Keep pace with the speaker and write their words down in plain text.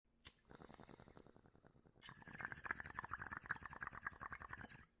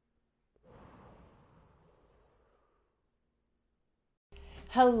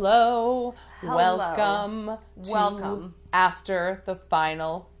Hello. Welcome. To After the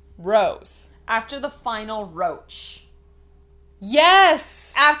Final Rose. After the final roach.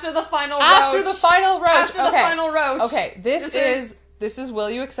 Yes! After the final roach. After the final roach. After the final roach. Okay, this is Will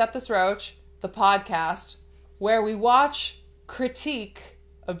You Accept This Roach, the podcast where we watch, critique,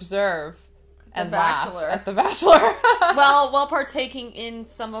 observe, and laugh at The Bachelor. Well, while partaking in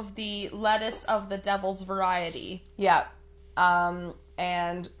some of the lettuce of the devil's variety. Yeah.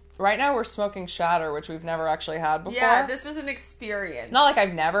 And right now we're smoking Shatter, which we've never actually had before. Yeah, this is an experience. Not like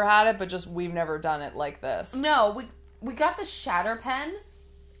I've never had it, but just we've never done it like this. No, we got the Shatter pen.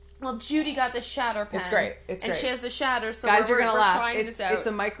 Well, Judy got the Shatter pen. It's great. And she has the Shatter, so guys, you're gonna laugh. Trying this out. It's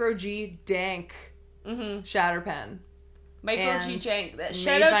a Micro G dank Shatter pen. Micro G dank.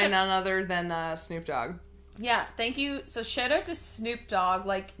 Made by none other than Snoop Dogg. Yeah, thank you. So shout out to Snoop Dogg.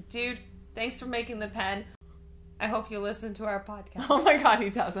 Like, dude, thanks for making the pen. I hope you listen to our podcast. Oh my god, he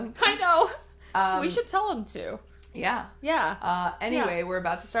doesn't. I know. We should tell him to. Yeah. Yeah. Anyway, we're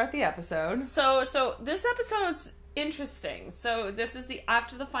about to start the episode. So this episode's interesting. So this is the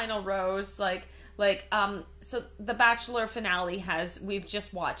After the Final Rose, so the Bachelor finale we've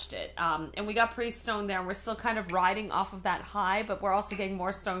just watched it. And we got pretty stoned there, and we're still kind of riding off of that high, but we're also getting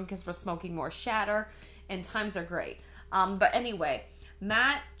more stoned because we're smoking more Shatter, and times are great. But anyway,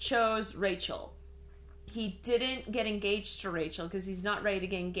 Matt chose Rachel. He didn't get engaged to Rachel because he's not ready to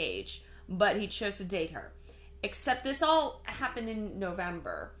get engaged, but he chose to date her. Except this all happened in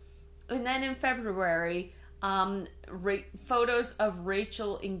November. And then in February, photos of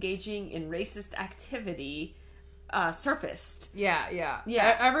Rachel engaging in racist activity surfaced. Yeah.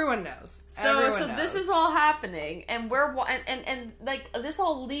 Everyone knows. So this is all happening, and this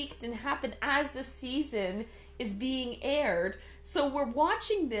all leaked and happened as the season is being aired. So we're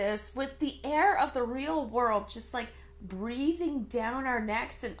watching this with the air of the real world just like breathing down our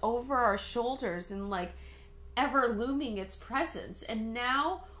necks and over our shoulders and like ever looming its presence. And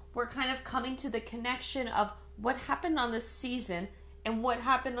now we're kind of coming to the connection of what happened on this season and what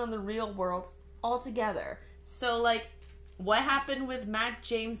happened on the real world all together. So like, what happened with Matt,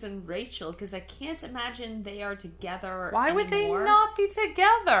 James, and Rachel? Because I can't imagine they are together. Why anymore. would they not be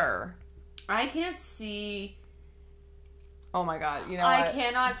together? I can't see. Oh my god, I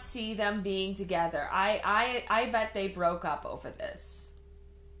cannot see them being together. I bet they broke up over this.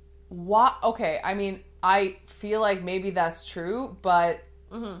 What? Okay, I mean, I feel like maybe that's true, but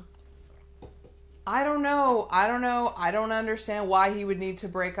I don't know. I don't understand why he would need to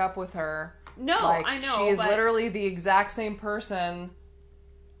break up with her. No, I know. She is literally the exact same person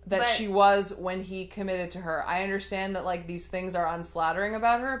that she was when he committed to her. I understand that like these things are unflattering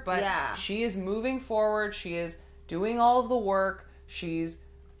about her, but she is moving forward. She is doing all of the work. She's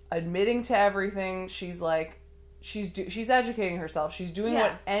admitting to everything. She's like, she's educating herself. She's doing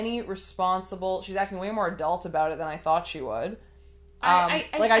what any responsible. She's acting way more adult about it than I thought she would.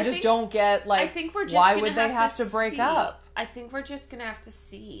 I just don't get like. I think we're just why would they have to break up? I think we're just gonna have to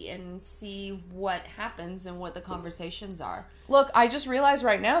see what happens and what the conversations are. Look, I just realized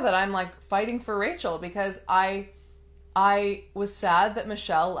right now that I'm like fighting for Rachel because I was sad that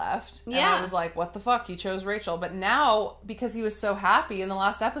Michelle left. And I was like, what the fuck? He chose Rachel. But now, because he was so happy in the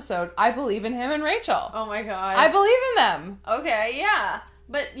last episode, I believe in him and Rachel. Oh my god. I believe in them. Okay, yeah.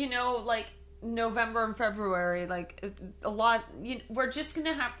 But, like, November and February, like, a lot... we're just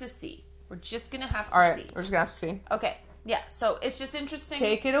gonna have to see. We're just gonna have to see. Alright, we're just gonna have to see. Okay. Yeah, so it's just interesting.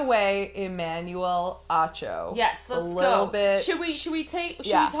 Take it away, Emmanuel Acho. Yes, let's go. A little bit. Should we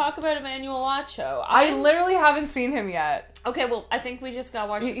talk about Emmanuel Acho? I literally haven't seen him yet. Okay, well, I think we just gotta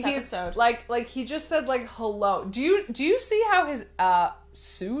watch this episode. Like he just said like hello. Do you see how his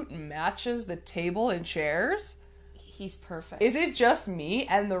suit matches the table and chairs? He's perfect. Is it just me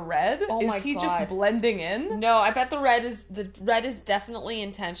and the red? Oh my god. Is he just blending in? No, I bet the red is definitely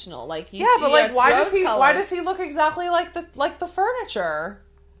intentional. Like he's but like why does he look exactly like the furniture?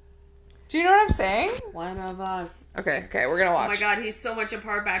 Do you know what I'm saying? One of us. Okay, we're gonna watch. Oh my god, he's so much a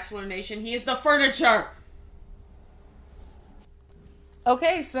part of Bachelor Nation. He is the furniture.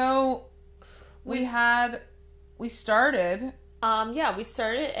 Okay, so we started. We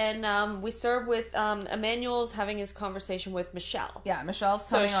started, and we started with Emmanuel's having his conversation with Michelle. Yeah, Michelle's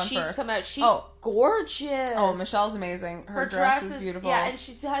coming on first. So she's come out. She's gorgeous. Oh, Michelle's amazing. Her dress is beautiful. Yeah, and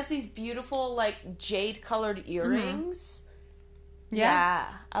she has these beautiful, like, jade-colored earrings. Mm-hmm. Yeah.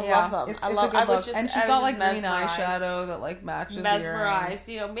 I love them. I love. I was just, and she got like green eyeshadow that like matches. Mesmerized,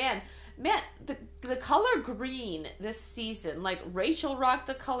 man. The color green this season, like Rachel rocked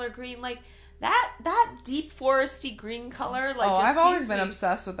the color green, like. That deep foresty green color, like, I've always been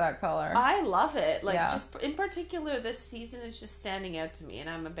obsessed with that color. I love it. Like, just in particular, this season is just standing out to me, and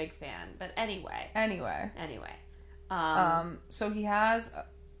I'm a big fan. But anyway. So he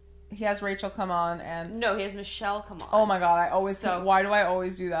has Rachel come on and... No, he has Michelle come on. Oh my god, why do I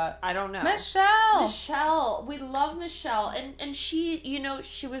always do that? I don't know. Michelle! We love Michelle. And she,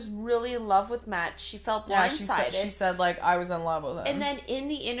 she was really in love with Matt. She felt blindsided. She said, like, I was in love with him. And then in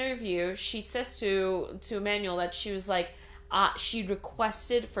the interview, she says to Emmanuel that she was like, she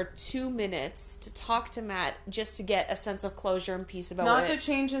requested for 2 minutes to talk to Matt just to get a sense of closure and peace about it. Not to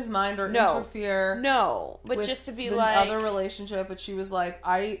change his mind or interfere. No, but just to be the like... other relationship. But she was like,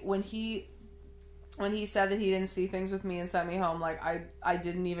 when he said that he didn't see things with me and sent me home, like, I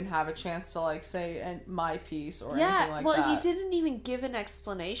didn't even have a chance to, like, say my piece or anything like that. Well, he didn't even give an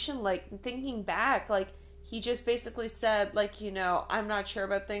explanation. Like, thinking back, like, he just basically said, like, I'm not sure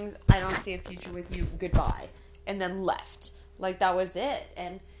about things. I don't see a future with you. Goodbye. And then left. Like, that was it.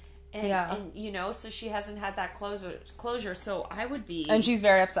 And so she hasn't had that closure. So I would be... And she's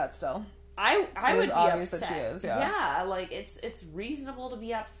very upset still. I would be obvious upset. That she is, yeah. Like, it's reasonable to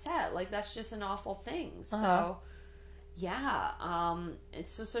be upset. Like, that's just an awful thing. So,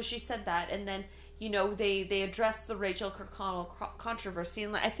 so she said that, and then they addressed the Rachel Kirkconnell controversy,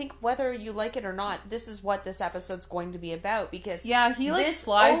 and I think whether you like it or not, this is what this episode's going to be about, because he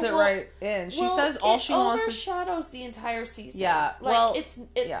slides it right in. She says all she wants to overshadows the entire season. Yeah,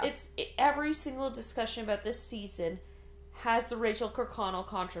 it's every single discussion about this season has the Rachel Kirkconnell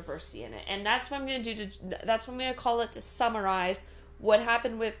controversy in it, and that's what I'm going to do. That's what I'm going to call it to summarize what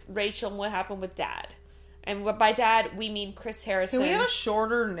happened with Rachel and what happened with Dad. And by Dad, we mean Chris Harrison. Can we have a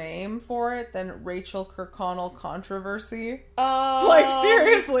shorter name for it than Rachel Kirkconnell controversy? Like,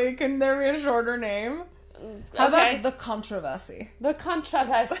 seriously, can there be a shorter name? How about the controversy? The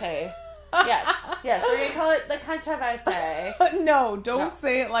controversy. Yes, we're going to call it the controversy. No, don't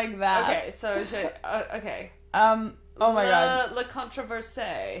say it like that. Okay, so okay. Oh my god. The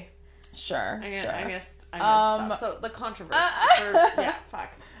controversy. Sure. I'm gonna stop. So the controversy. Fuck.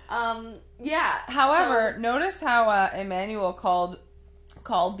 However, notice how Emmanuel called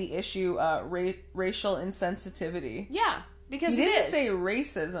the issue racial insensitivity. Yeah, because he didn't say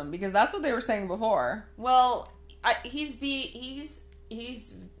racism, because that's what they were saying before. Well, he's being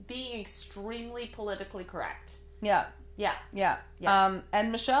extremely politically correct. Yeah.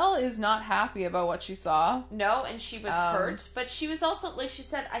 And Michelle is not happy about what she saw. No, and she was hurt, but she was also, like she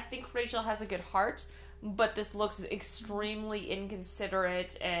said, I think Rachel has a good heart, but this looks extremely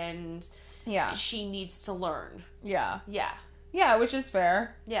inconsiderate, and she needs to learn. Yeah, which is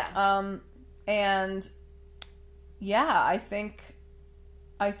fair. And I think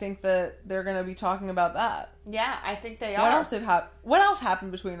that they're going to be talking about that. Yeah, I think they are. What else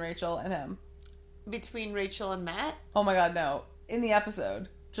happened between Rachel and him? Between Rachel and Matt? Oh my god, no. In the episode.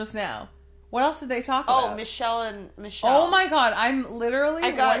 Just now. What else did they talk about? Oh, Michelle and Michelle. Oh my god, I'm literally...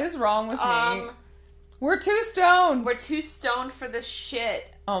 what is wrong with me? We're too stoned. We're too stoned for this shit.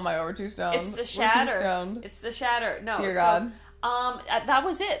 Oh my god, we're too stoned. It's the shatter. We're too stoned. It's the shatter. No. Dear God. That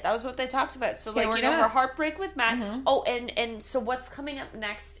was it. That was what they talked about. So, like, her heartbreak with Matt. Mm-hmm. Oh, and so what's coming up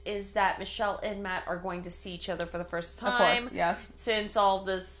next is that Michelle and Matt are going to see each other for the first time. Of course, yes. Since all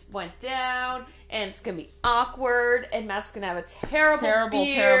this went down, and it's going to be awkward, and Matt's going to have a terrible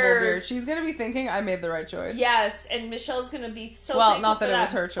beard. She's going to be thinking, I made the right choice. Yes, and Michelle's going to be so well, not that it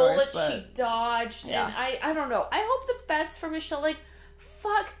was her choice, but... she dodged, and I don't know. I hope the best for Michelle. Like,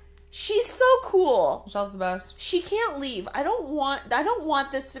 fuck... She's so cool. Michelle's the best. She can't leave. I don't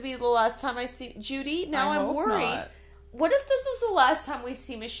want this to be the last time I see Judy. Now I'm worried. Not. What if this is the last time we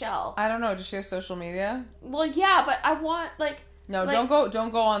see Michelle? I don't know. Does she have social media? Well, yeah, but I want No,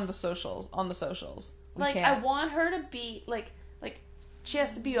 don't go on the socials. We can't. I want her to be like she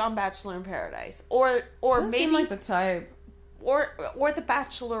has to be on Bachelor in Paradise or maybe seem like the type. Or the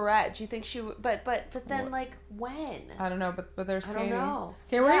Bachelorette. Do you think she would? But then, like, when? I don't know, but there's Katie. I don't know.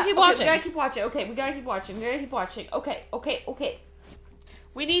 Okay, we're gonna keep watching. We gotta keep watching. Okay, we gotta keep watching. Okay.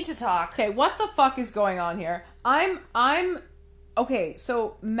 We need to talk. Okay, what the fuck is going on here? Okay,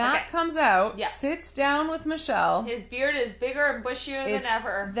 so Matt comes out, sits down with Michelle. His beard is bigger and bushier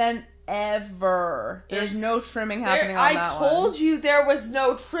than ever. There's no trimming happening on that one. I told you there was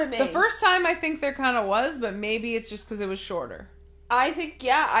no trimming. The first time I think there kind of was, but maybe it's just because it was shorter. I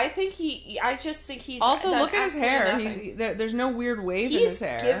just think he's... Also, look at his hair. There's no weird wave in his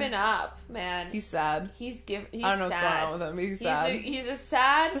hair. He's given up, man. He's sad. He's sad. I don't know what's going on with him. He's sad. He's a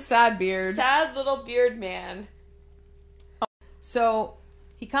sad... It's a sad beard. Sad little beard man. So,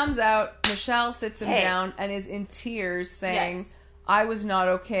 he comes out, Michelle sits him down and is in tears saying... Yes. I was not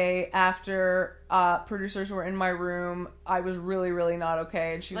okay after producers were in my room. I was really, really not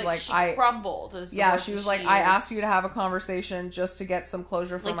okay. And she's like she crumbled. She was like, I asked you to have a conversation just to get some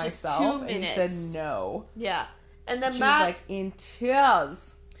closure for myself. 2 minutes. And you said no. Yeah. And then she was like in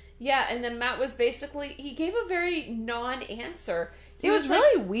tears. Yeah, and then Matt was basically, he gave a very non-answer. It was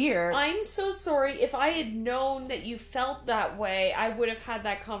really weird. I'm so sorry. If I had known that you felt that way, I would have had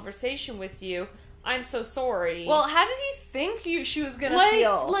that conversation with you. I'm so sorry. Well, how did he think she was gonna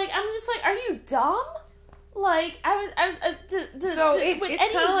feel? Like, I'm just like, are you dumb? Like,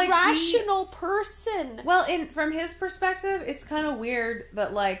 it's kind of like rational person. Well, from his perspective, it's kind of weird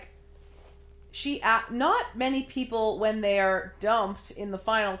that like not many people when they are dumped in the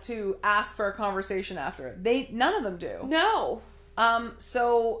final 2 ask for a conversation after. None of them do. No.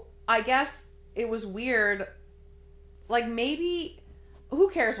 So I guess it was weird. Like maybe. Who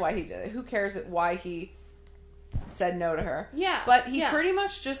cares why he did it? Who cares why he said no to her? Yeah. But he pretty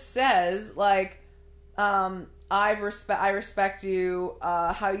much just says, like, I respect you,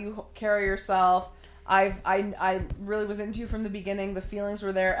 how you carry yourself. I really was into you from the beginning. The feelings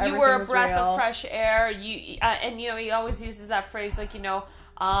were there. Everything was real. You were a breath of fresh air. And he always uses that phrase, like, you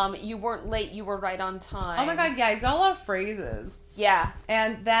weren't late, you were right on time. Oh my god, yeah, he's got a lot of phrases. Yeah.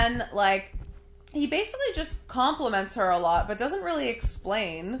 And then, like, he basically just compliments her a lot, but doesn't really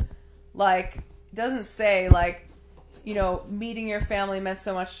explain. Like, doesn't say, like, meeting your family meant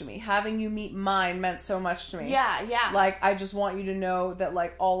so much to me. Having you meet mine meant so much to me. Yeah, yeah. Like, I just want you to know that,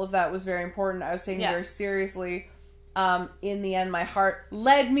 like, all of that was very important. I was taking it very seriously. In the end, my heart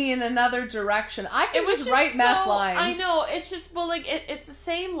led me in another direction. I could just write Matt's lines. I know. It's just, it's the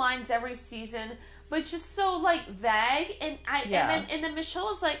same lines every season. But it's just so, like, vague, and then Michelle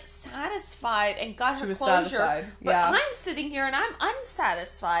was, like, satisfied and got her closure. Satisfied. But I'm sitting here and I'm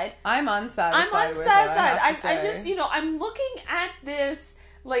unsatisfied. I'm unsatisfied. With it, I just, I'm looking at this,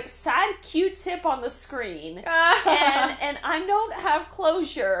 like, sad Q-tip on the screen, and I don't have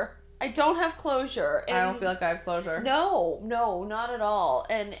closure. I don't have closure. And I don't feel like I have closure. No, not at all.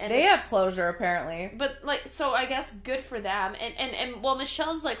 And they have closure apparently. But like, so I guess good for them. And well,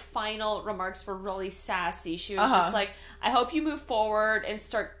 Michelle's like final remarks were really sassy. She was just like, I hope you move forward and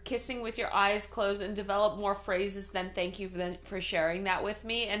start kissing with your eyes closed and develop more phrases than thank you for sharing that with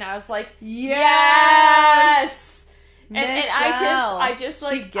me. And I was like, yes. And I just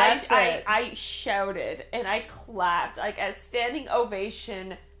like I shouted and I clapped like a standing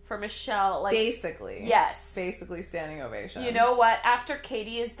ovation for Michelle, like basically standing ovation. You know what? After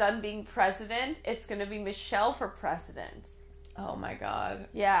Katie is done being president, it's going to be Michelle for president. Oh my god.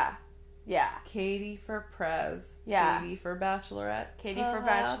 Yeah. Katie for prez. Yeah. Katie for bachelorette. Katie for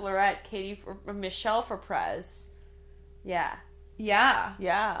bachelorette. Katie for Michelle for prez. Yeah.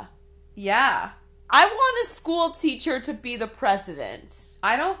 I want a school teacher to be the president.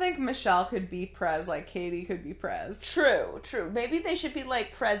 I don't think Michelle could be prez like Katie could be prez. True. Maybe they should be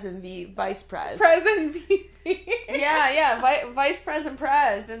like prez and vice prez. Prez and VP. Vice prez and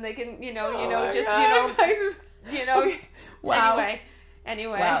prez, and they can, Wow.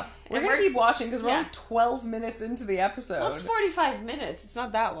 Anyway. Wow. We're going to keep watching because we're only 12 minutes into the episode. Well, it's 45 minutes. It's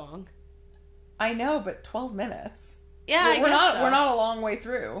not that long. I know, but 12 minutes. Yeah, we're not a long way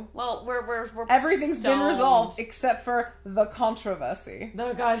through. Well, we're everything's stoned. been resolved except for the controversy.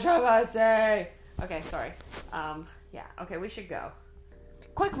 Okay, sorry. Okay, we should go.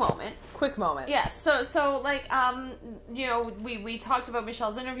 Quick moment. Yeah, so like, we talked about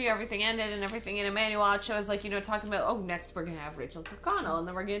Michelle's interview, everything ended and everything, and Emmanuel shows like, talking about, next we're going to have Rachel Kirkconnell, and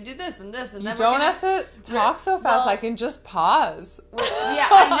then we're going to do this and this, and then you don't have to talk so fast, I can just pause. Yeah,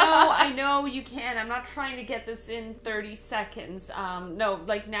 I know you can. I'm not trying to get this in 30 seconds. No,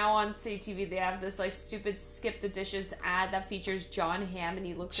 like now on CTV they have this like stupid skip the dishes ad that features John Hamm, and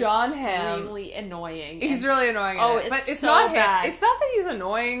he looks extremely annoying. He's really annoying. But it's so not bad. It's not that he's annoying.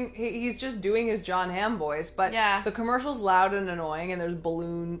 He's just doing his John Hamm voice, but the commercial's loud and annoying, and there's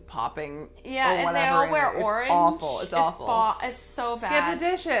balloon popping. Yeah, or whatever, and they all wear orange. It's awful. It's so bad. Skip the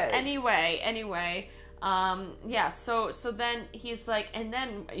dishes. Anyway. So then he's like, and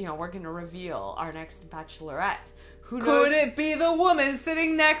then we're gonna reveal our next bachelorette. Who knows? Could it be the woman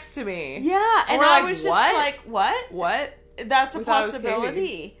sitting next to me? Yeah, and I was just like, what? What? That's a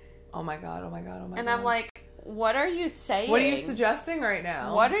possibility. Oh my god. And I'm like, what are you saying? What are you suggesting right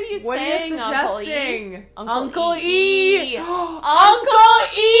now? What are you saying, Uncle E? Uncle E! Uncle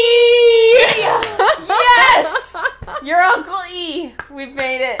E! Yes! You're Uncle E! We've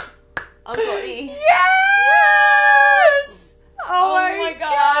made it. Uncle E. Yes! Oh my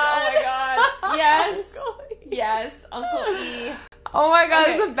god. Yes. Yes, Uncle E. Oh my god,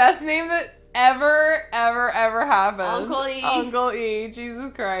 it's the best name that ever happened. Uncle E. Uncle E.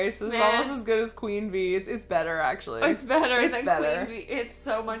 Jesus Christ. This is almost as good as Queen Bee. It's better, actually. It's better than Queen Bee. It's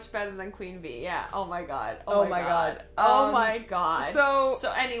so much better than Queen Bee. Yeah. Oh my god. Oh my god. Oh my god.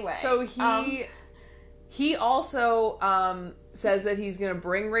 So anyway. So he also says that he's going to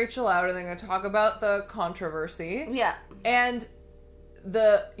bring Rachel out and they're going to talk about the controversy. Yeah. And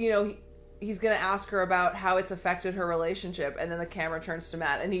he's going to ask her about how it's affected her relationship, and then the camera turns to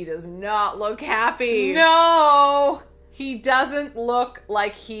Matt, and he does not look happy. No! He doesn't look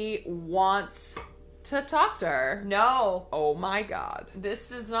like he wants to talk to her. No. Oh my god. This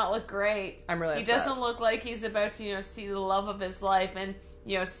does not look great. I'm really upset. He doesn't look like he's about to, see the love of his life and,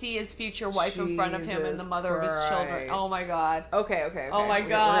 see his future wife in front of him and the mother of his children. Oh my god. Okay. Oh my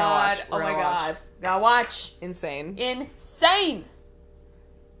god. Oh my god. Gotta watch. Insane.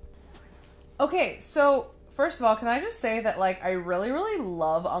 Okay, so first of all, can I just say that I really, really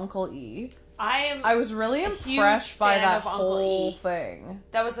love Uncle E. I was really impressed by that whole thing.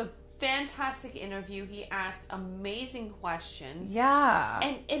 That was a fantastic interview. He asked amazing questions. Yeah.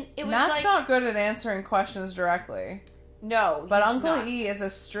 And it was Matt's not good at answering questions directly. No, but Uncle E is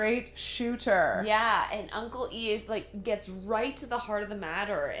a straight shooter. Yeah, and Uncle E is gets right to the heart of the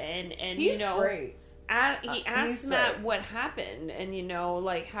matter, and he's great. He asks Matt what happened, and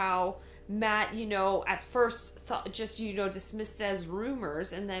how Matt, at first thought dismissed it as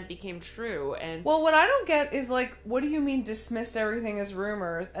rumors, and then became true. And well, what I don't get is what do you mean dismissed everything as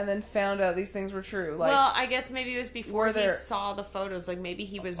rumors, and then found out these things were true? Well, I guess maybe it was before he saw the photos. Maybe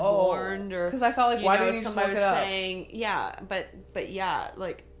he was warned, or because I felt why didn't you just look it up? Saying, yeah, but yeah,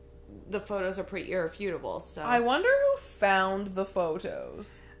 the photos are pretty irrefutable. So I wonder who found the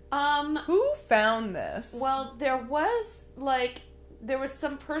photos. Who found this? Well, there was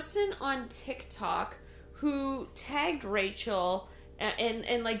some person on TikTok who tagged Rachel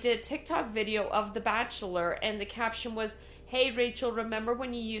and did a TikTok video of The Bachelor, and the caption was, "Hey Rachel, remember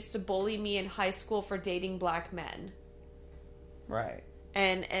when you used to bully me in high school for dating black men?" Right.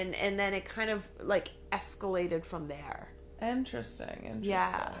 And then it kind of escalated from there. Interesting.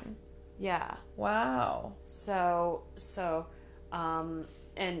 Yeah. Wow. So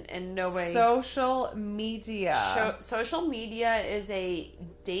and nobody. Social media. Social media is a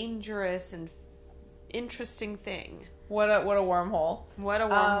dangerous and interesting thing. What a wormhole. What a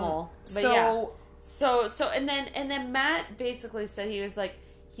wormhole. But So and then Matt basically said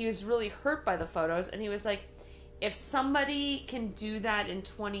he was really hurt by the photos, and he was like, if somebody can do that in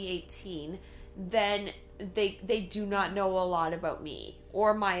 2018, then they do not know a lot about me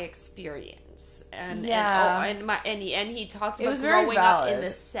or my experience. And he talked about growing up in the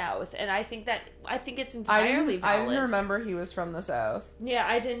South, and I think it's entirely valid. I didn't remember he was from the South. Yeah,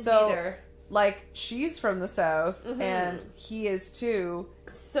 I didn't either. She's from the South, and he is too.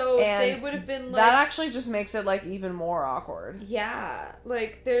 So they would have been that actually just makes it even more awkward. Yeah,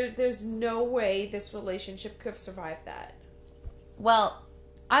 there's no way this relationship could have survived that. Well,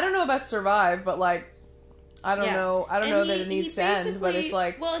 I don't know about survive, but I don't know that it needs to end, but it's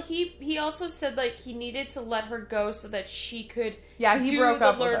well, he also said he needed to let her go so that she could he broke the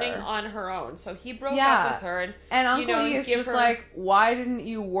up learning with her on her own. So he broke up with her, and Uncle E is just why didn't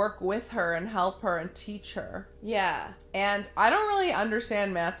you work with her and help her and teach her? Yeah. And I don't really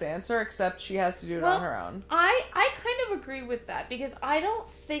understand Matt's answer, except she has to do it on her own. I kind of agree with that, because I don't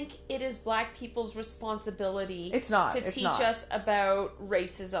think it is black people's responsibility to teach us about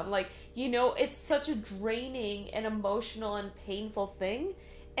racism. It's such a draining and emotional and painful thing,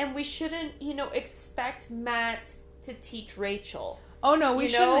 and we shouldn't, expect Matt to teach Rachel. Oh no, we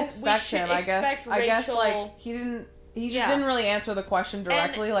shouldn't expect him. I guess he didn't. He just didn't really answer the question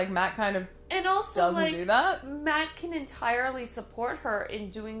directly. Matt kind of doesn't do that. Matt can entirely support her in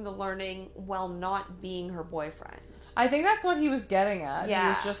doing the learning while not being her boyfriend. I think that's what he was getting at. Yeah. He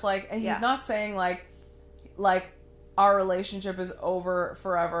was just and he's not saying our relationship is over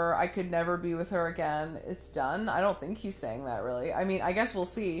forever. I could never be with her again. It's done. I don't think he's saying that, really. I mean, I guess we'll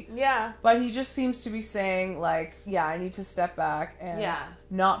see. Yeah. But he just seems to be saying, I need to step back and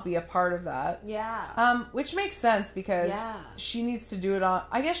not be a part of that. Yeah. Which makes sense, because she needs to do it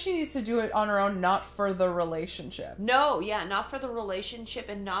on her own, not for the relationship. No, not for the relationship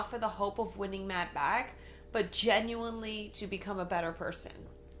and not for the hope of winning Matt back, but genuinely to become a better person.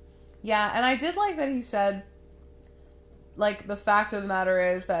 Yeah, and I did like that he said, the fact of the matter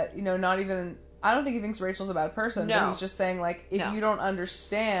is that, not even, I don't think he thinks Rachel's a bad person, but he's just saying, if you don't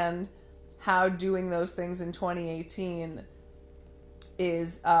understand how doing those things in 2018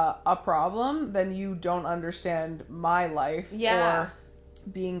 is a problem, then you don't understand my life or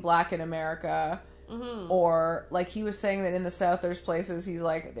being black in America Or like he was saying that in the South there's places he's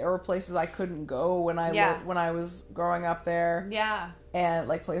like there were places I couldn't go when I was growing up there. Yeah. And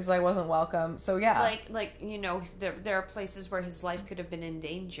like places I wasn't welcome. So yeah. Like you know, there are places where his life could have been in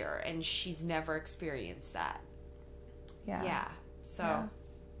danger and she's never experienced that. Yeah. Yeah. So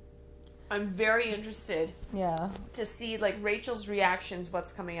I'm very interested to see like Rachel's reactions,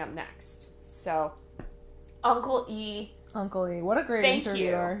 what's coming up next. So Uncle E, what a great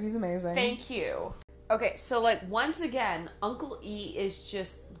interviewer. He's amazing. Thank you. Okay, so like once again, Uncle E is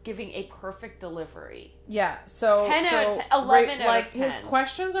just giving a perfect delivery. Yeah, so 10 out of 10, 11 out of 10. His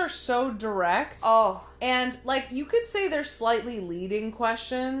questions are so direct. Oh. And like you could say they're slightly leading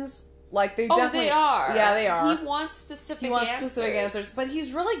questions. Like they definitely are. Yeah, they are. He wants specific answers. But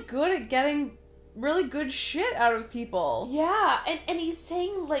he's really good at getting really good shit out of people. Yeah, and he's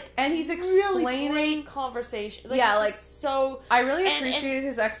saying like and he's explaining really great conversation. Like, yeah, like so I really appreciated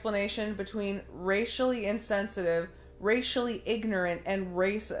his explanation between racially insensitive, racially ignorant, and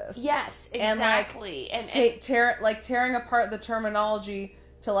racist. Yes, exactly. And tearing apart the terminology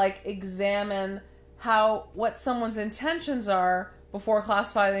to like examine what someone's intentions are before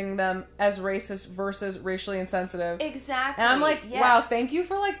classifying them as racist versus racially insensitive. Exactly. And I'm like, wow, thank you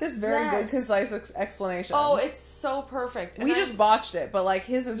for like this very good, concise explanation. Oh, it's so perfect. And we just botched it, but like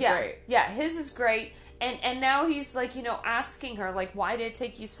his is great. Yeah, his is great. And now he's like, you know, asking her like, why did it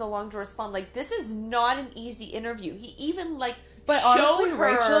take you so long to respond? Like, this is not an easy interview. He even like showed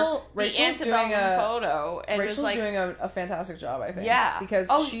her the antebellum photo and Rachel's was like doing a fantastic job, I think. Yeah, because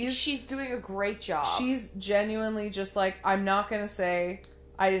she's doing a great job. She's genuinely just like, I'm not gonna say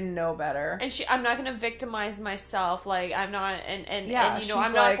I didn't know better, and I'm not gonna victimize myself. Like I'm not, and you know,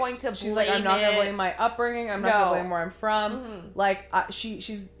 I'm not going to blame. She's like, I'm not gonna blame my upbringing. I'm not gonna blame where I'm from. Like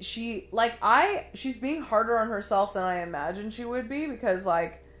she's being harder on herself than I imagined she would be, because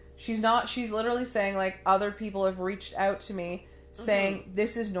like she's literally saying like other people have reached out to me saying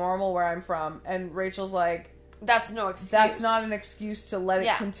this is normal where I'm from, and Rachel's like, that's no excuse. That's not an excuse to let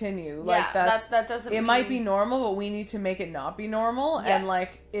it continue. Like that doesn't. It might be normal, but we need to make it not be normal. Yes. And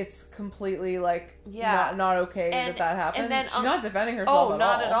like it's completely like not okay that happened. And then she's not defending herself at all.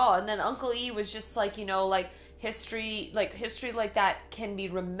 Not at all. And then Uncle E was just like, you know, like history like that can be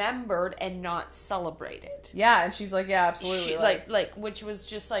remembered and not celebrated. Yeah, and she's like, yeah, absolutely. She, like which was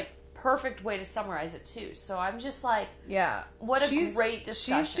just like perfect way to summarize it too. So I'm just like, what a great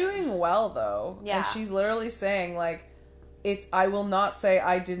discussion. She's doing well though. Yeah. And she's literally saying like, I will not say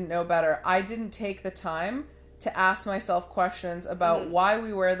I didn't know better. I didn't take the time to ask myself questions about why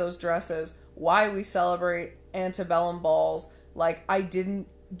we wear those dresses, why we celebrate antebellum balls. Like I didn't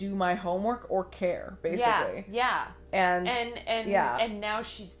do my homework or care, basically. Yeah. And now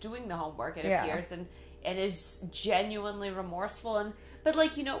she's doing the homework, it appears, and is genuinely remorseful. But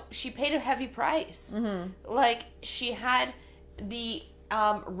like, you know, she paid a heavy price. Like she had the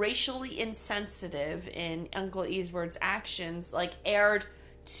racially insensitive, in Uncle E's words, actions like aired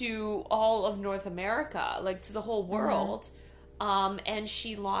to all of North America, like to the whole world. And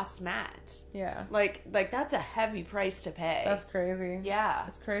she lost Matt. Yeah. Like that's a heavy price to pay. That's crazy. Yeah.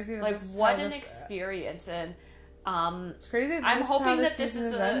 It's crazy. Like what an experience. And it's crazy. I'm hoping that this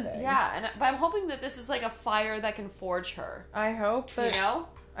is ending. But I'm hoping that this is like a fire that can forge her. I hope that, you know,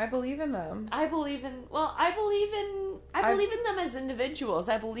 I believe in them. I believe in them as individuals.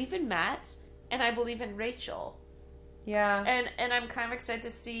 I believe in Matt and I believe in Rachel. Yeah. And I'm kind of excited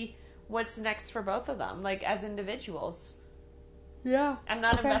to see what's next for both of them, like as individuals. Yeah. I'm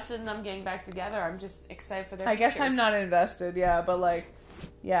not invested in them getting back together. I'm just excited for their futures. I guess I'm not invested, but like,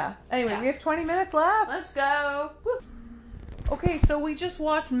 yeah. Anyway, we have 20 minutes left. Let's go. Woo. Okay, so we just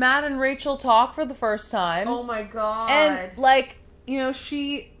watched Matt and Rachel talk for the first time. Oh my god. And like, you know,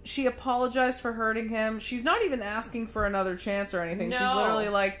 she apologized for hurting him. She's not even asking for another chance or anything. No. She's literally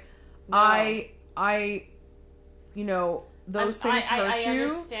like, no. I you know, those things hurt you. I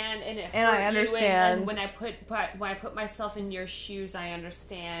understand, and it hurt I understand. And when I put myself in your shoes, I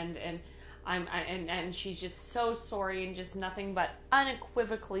understand, and and she's just so sorry, and just nothing but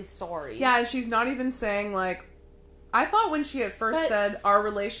unequivocally sorry. Yeah, and she's not even saying like, I thought when she at first said our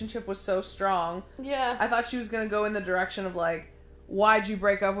relationship was so strong, I thought she was gonna go in the direction of like, why'd you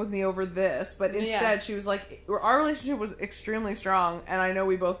break up with me over this? But instead she was like, our relationship was extremely strong, and I know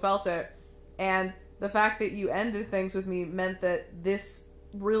we both felt it, and the fact that you ended things with me meant that this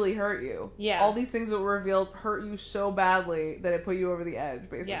really hurt you. Yeah. All these things that were revealed hurt you so badly that it put you over the edge,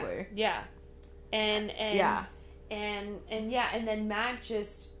 basically. Yeah. And then Matt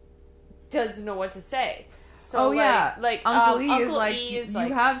just doesn't know what to say. So Uncle E is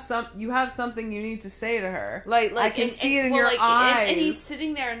like, you have something you need to say to her. Like I can see it in your eyes. And he's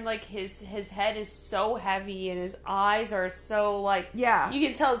sitting there, and like his head is so heavy, and his eyes are so like, you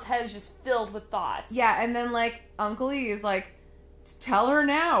can tell his head is just filled with thoughts. Yeah, and then like Uncle E is like, tell her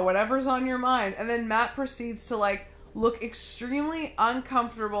now whatever's on your mind, and then Matt proceeds to like look extremely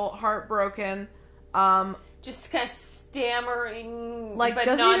uncomfortable, heartbroken, just kind of stammering, like but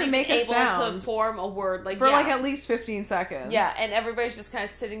doesn't not even make a able sound to form a word, like for like at least 15 seconds. Yeah, and everybody's just kind of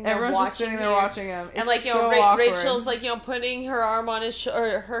sitting there Everyone's watching just sitting there watching him. It's and like so Rachel's like putting her arm on his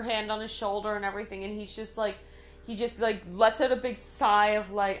or her hand on his shoulder and everything, and he's just like. He just, like, lets out a big sigh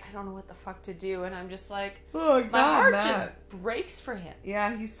of, like, I don't know what the fuck to do. And I'm just like, oh, God, my heart Matt. just breaks for him.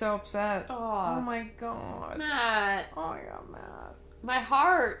 Yeah, he's so upset. Oh my God. Matt. Oh, yeah, Matt. My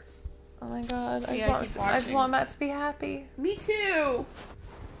heart. Oh, my God. I just want Matt to be happy. Me too.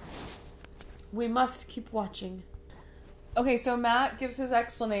 We must keep watching. Okay, so Matt gives his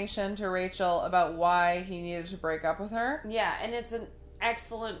explanation to Rachel about why he needed to break up with her. Yeah, and it's an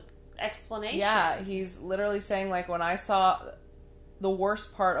excellent explanation. Yeah, he's literally saying, like, when I saw the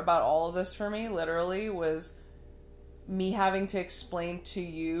worst part about all of this for me, literally, was me having to explain to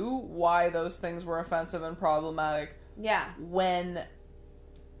you why those things were offensive and problematic. Yeah. When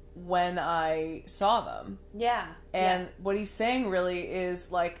I saw them. Yeah. And what he's saying really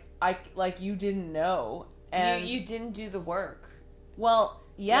is, like, you didn't know. And you didn't do the work. Well,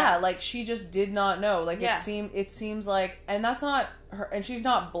 yeah, like, she just did not know. Like, it seems like, and that's not her, and she's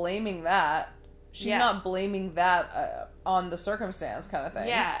not blaming that. She's not blaming that on the circumstance kind of thing.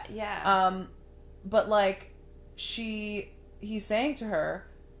 Yeah, yeah. But, like, he's saying to her,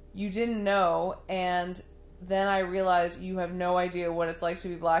 you didn't know, and then I realized you have no idea what it's like to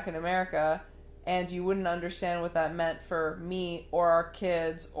be black in America, and you wouldn't understand what that meant for me or our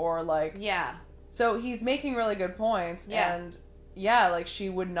kids, or, like... Yeah. So he's making really good points, and... Yeah, like, she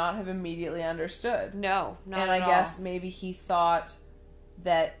would not have immediately understood. No, not at all. And I guess maybe he thought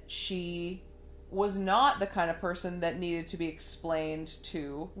that she was not the kind of person that needed to be explained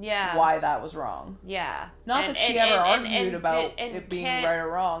to why that was wrong. Yeah. Not that she ever argued about it being right or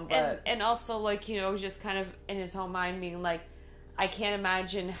wrong, but... And also, like, you know, just kind of in his own mind being like, I can't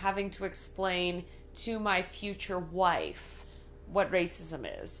imagine having to explain to my future wife what racism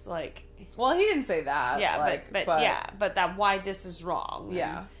is. Like... Well, he didn't say that. Yeah, like, but that why this is wrong.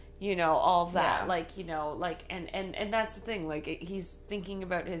 Yeah. And, you know, all of that. Yeah. Like, you know, like, and that's the thing. Like, he's thinking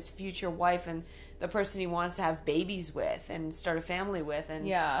about his future wife and the person he wants to have babies with and start a family with. And,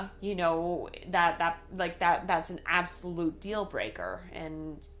 you know, that's an absolute deal breaker.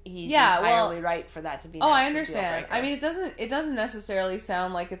 And he's entirely right for that to be an absolute I understand. deal breaker. I mean, it doesn't necessarily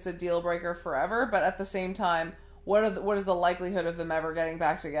sound like it's a deal breaker forever, but at the same time, what is the likelihood of them ever getting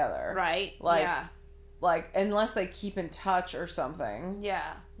back together? Right. Like, like, unless they keep in touch or something.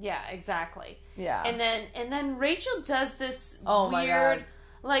 Yeah. Yeah, exactly. Yeah. And then Rachel does this weird, my God.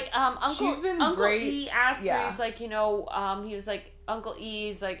 Like, Uncle great. E asked her, he's like, you know, he was like, Uncle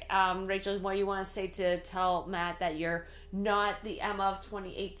E's like, Rachel, what do you want to say to tell Matt that you're not the Emma of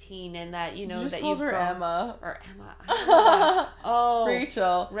 2018 and that, you know, you just that called you've her grown... Emma. Or Emma. Oh.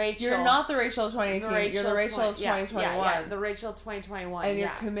 Rachel. You're not the Rachel of 2018. You're the Rachel of 2021. Yeah, the Rachel of 2021. And you're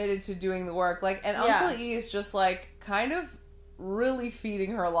committed to doing the work. Like, and Uncle E is just, like, kind of really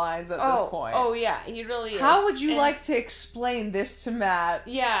feeding her lines at this point. Oh, yeah, he really is. How would you like to explain this to Matt?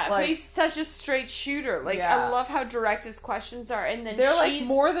 Yeah, like, but he's such a straight shooter. Like, I love how direct his questions are. And then they're, like,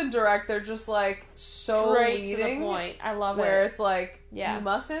 more than direct. They're just, like, so straight leading. to the point. I love it. Where it's like, you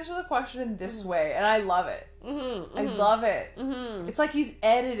must answer the question in this way. And I love it. I love it. It's like he's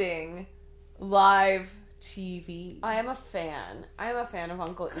editing live TV. I am a fan. I am a fan of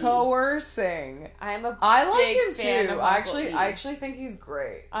Uncle E. Coercing. I am a I like big him fan too. Of I actually think he's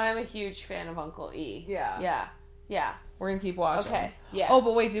great. I am a huge fan of Uncle E. Yeah. Yeah. We're gonna keep watching. Okay. Yeah. Oh,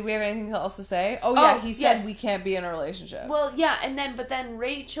 but wait, did we have anything else to say? Oh yeah, he said we can't be in a relationship. Well, yeah, but then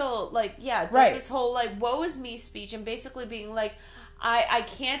Rachel, like, does this whole, like, woe is me speech and basically being like, I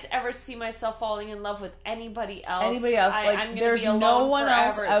can't ever see myself falling in love with anybody else. Like, there's no one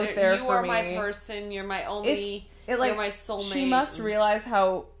else out there for me. You are my person. You're my only. You're my soulmate. She must realize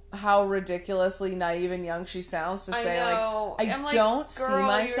how ridiculously naive and young she sounds to say, I don't see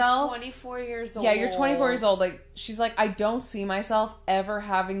myself. You're 24 years old. Yeah, you're 24 years old. Like, she's like, I don't see myself ever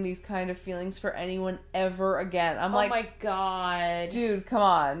having these kind of feelings for anyone ever again. I'm like, oh my God, dude, come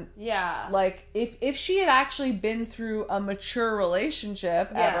on. Yeah. Like, if she had actually been through a mature relationship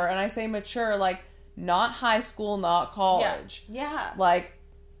ever, and I say mature, like, not high school, not college. Yeah. Like,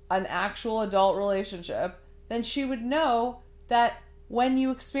 an actual adult relationship, then she would know that when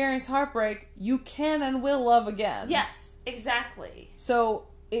you experience heartbreak, you can and will love again. Yes, exactly. So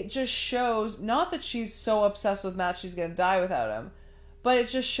it just shows, not that she's so obsessed with Matt she's gonna die without him, but it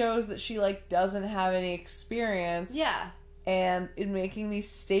just shows that she, like, doesn't have any experience. Yeah. And in making these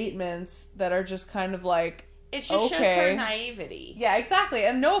statements that are just kind of like, it just shows her naivety. Yeah, exactly.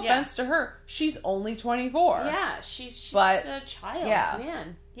 And no offense to her. She's only 24. Yeah, she's a child,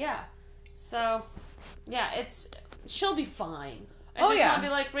 man. Yeah. So, yeah, she'll be fine. I just want to be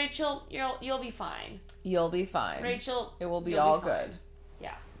like, Rachel, you'll be fine. You'll be fine. Rachel, it will be all good.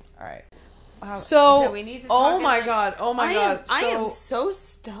 Yeah. All right. So, okay, we need to talk oh my god. I am so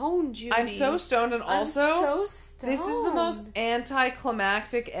stoned, Judy. I'm so stoned, and also, this is the most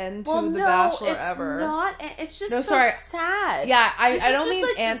anticlimactic end to The Bachelor ever. It's just so sad. Yeah, I don't mean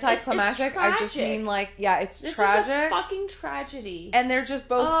like, anticlimactic. I just mean it's this tragic. This is a fucking tragedy. And they're just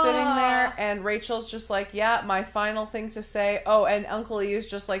both sitting there, and Rachel's just like, yeah, my final thing to say. Oh, and Uncle E is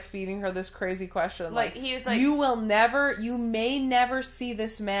just like feeding her this crazy question. Like he was like, you may never see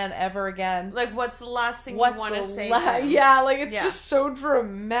this man ever again. Like, what's the last thing you want to say to him? Yeah, like, it's just so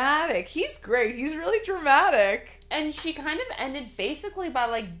dramatic. He's great. He's really dramatic. And she kind of ended basically by,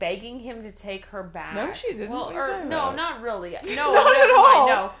 like, begging him to take her back. No, she didn't. Well, no, not really. No, not at all.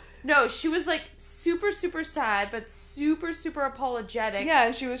 No. No, she was, like, super, super sad, but super, super apologetic. Yeah,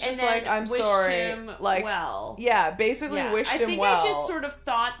 and she was just like, I'm sorry. Him like, well. Yeah, basically wished him well. I just sort of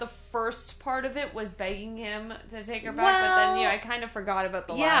thought the first part of it was begging him to take her back, but then, I kind of forgot about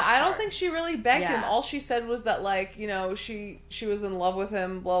the last part. Yeah, I don't think she really begged him. All she said was that, like, she was in love with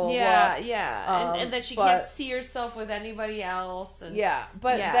him, blah, blah, blah. Yeah. And that she can't see herself with anybody else. And,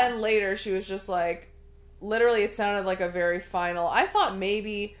 but then later she was just like, literally it sounded like a very final, I thought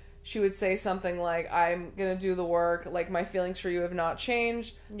maybe she would say something like, I'm gonna do the work, like, my feelings for you have not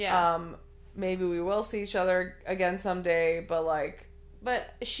changed. Yeah. Maybe we will see each other again someday, but, like...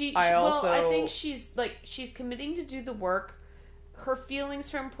 But I think she's committing to do the work. Her feelings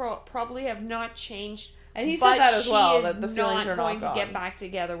for him probably have not changed. And he said that as well, that the feelings are not going gone. To get back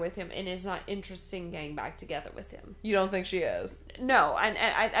together with him and is not interested in getting back together with him. You don't think she is? No, and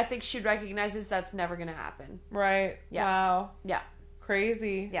I think she recognizes that's never going to happen. Right. Yeah. Wow. Yeah.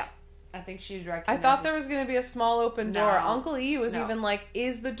 Crazy. Yeah. I think she recognizes... I thought there was going to be a small open door. Uncle E was even like,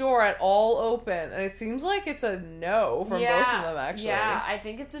 is the door at all open? And it seems like it's a no from both of them, actually. Yeah, I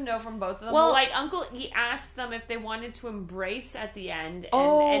think it's a no from both of them. Well, like, Uncle E asked them if they wanted to embrace at the end.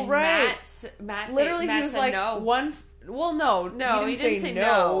 And right. Matt literally, he was like, no. Well, no. He didn't say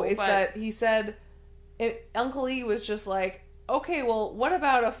no. It's that he said... Uncle E was just like... Okay, well, what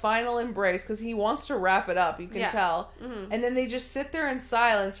about a final embrace? Because he wants to wrap it up, you can tell. Mm-hmm. And then they just sit there in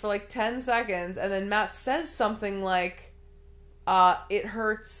silence for like 10 seconds, and then Matt says something like, it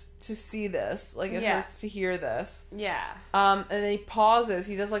hurts to see this. Like, it hurts to hear this. Yeah. And then he pauses.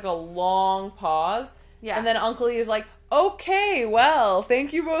 He does like a long pause. Yeah. And then Uncle E is like, okay, well,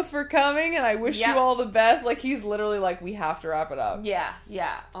 thank you both for coming, and I wish you all the best. Like, he's literally like, we have to wrap it up. Yeah,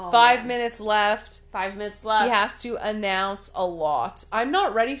 yeah. Oh, 5 minutes left. 5 minutes left. He has to announce a lot. I'm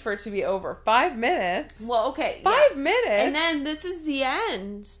not ready for it to be over. 5 minutes? Well, okay. 5 minutes? And then this is the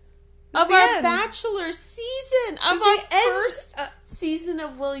end of our Bachelor season. Of our first season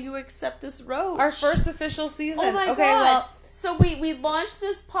of Will You Accept This Rose? Our first official season. Oh, my God. Well... So we launched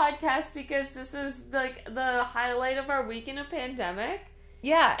this podcast because this is like the highlight of our week in a pandemic.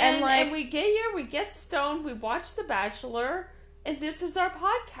 Yeah, and we get here, we get stoned, we watch The Bachelor, and this is our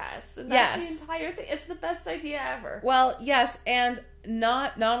podcast. And that's the entire thing. It's the best idea ever. Well, yes, and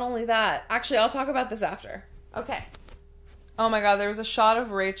not only that. Actually, I'll talk about this after. Okay. Oh my God, there was a shot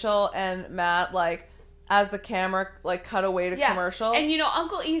of Rachel and Matt, like, as the camera, like, cut away to commercial. And,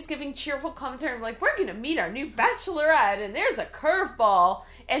 Uncle E's giving cheerful commentary, like, we're gonna meet our new bachelorette, and there's a curveball.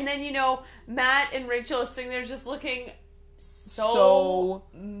 And then, Matt and Rachel are sitting there just looking so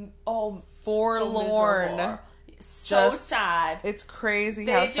forlorn. So sad. It's crazy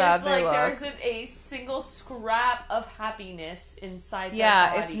how sad they look. There isn't a single scrap of happiness inside their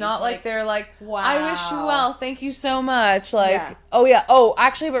bodies. It's not like they're like, wow. I wish you well, thank you so much. Like, oh,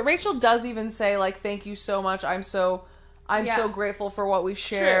 actually, but Rachel does even say, like, thank you so much. I'm so grateful for what we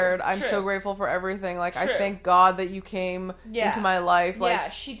shared. I'm so grateful for everything. Like, I thank God that you came into my life.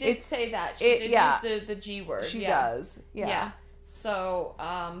 Like, she did say that. She did use the G word. She does. Yeah. So,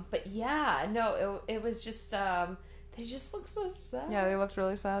 but it was just, they just look so sad. Yeah, they looked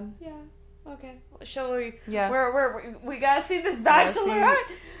really sad. Yeah. Okay. Shall we? Yes. We gotta see this Bachelorette.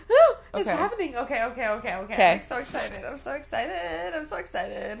 It's happening. Okay. I'm so excited.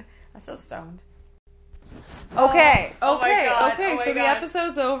 I'm so stoned. Okay. Oh my God. So the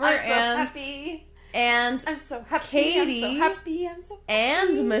episode's over, I'm so and happy. And I'm so happy. Katie I'm so happy.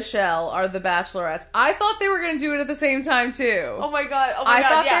 and Michelle are the bachelorettes. I thought they were going to do it at the same time too. Oh my god! I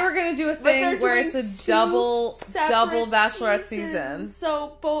thought they were going to do a thing where it's a double bachelorette season.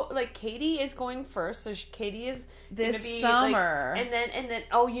 So Katie is going first. So Katie is this summer, and then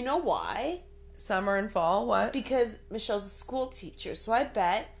oh, you know why? Summer and fall. What? Because Michelle's a school teacher. So I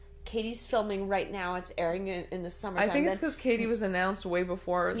bet Katie's filming right now. It's airing in the summertime. I think it's because Katie was announced way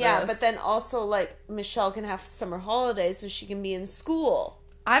before this. Yeah, but then also, Michelle can have summer holidays so she can be in school.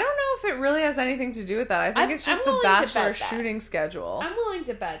 I don't know if it really has anything to do with that. I think it's just the Bachelor shooting schedule. I'm willing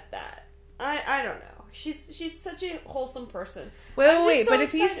to bet that. I don't know. She's such a wholesome person. Wait, but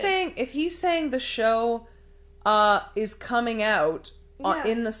if he's saying the show is coming out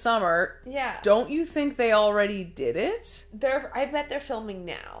in the summer, don't you think they already did it? I bet they're filming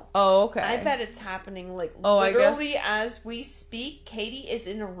now. Oh, okay. I bet it's happening literally as we speak. Katie is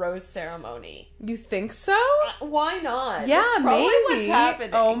in a rose ceremony. You think so? Why not? Yeah, that's maybe. What's happening.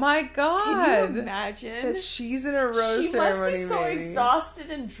 Oh my god! Can you imagine that she's in a rose ceremony? She must be so exhausted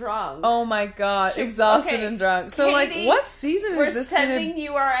and drunk. Oh my god, exhausted and drunk. So Katie, what season is this? We're sending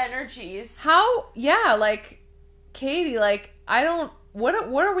you our energies. How? Yeah, Katie, I don't. What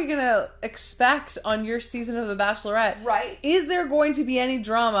are we gonna expect on your season of The Bachelorette? Right. Is there going to be any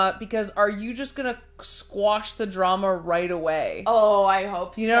drama? Because are you just gonna squash the drama right away? Oh, I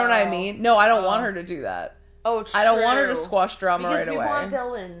hope so. You know what I mean? No, I don't want her to do that. Oh, true. I don't want her to squash drama right away. Because we want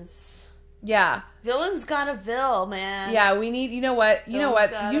villains. Yeah. Villains gotta vil, man. Yeah, we need, you know what?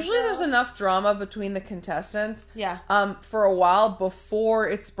 Usually there's enough drama between the contestants. Yeah. For a while before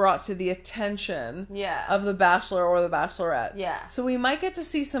it's brought to the attention of the Bachelor or the Bachelorette. Yeah. So we might get to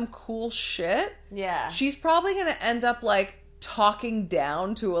see some cool shit. Yeah. She's probably going to end up talking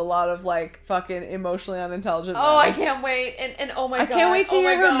down to a lot of fucking emotionally unintelligent men. I can't wait. And oh my god. I can't wait to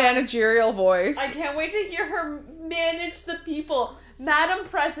hear her managerial voice. I can't wait to hear her manage the people. Madam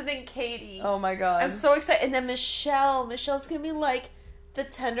President Katie. Oh my god. I'm so excited. And then Michelle's gonna be the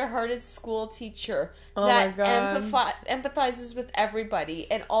tender-hearted school teacher that empathizes with everybody.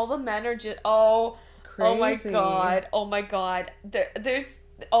 And all the men are just crazy. Oh my god.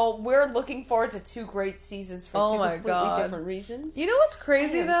 We're looking forward to 2 great seasons for 2 completely different reasons. You know what's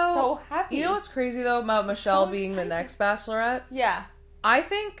crazy though? I'm so happy. You know what's crazy though about Michelle being the next Bachelorette? Yeah. I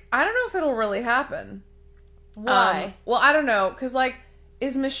don't know if it'll really happen. Why? Well, I don't know, because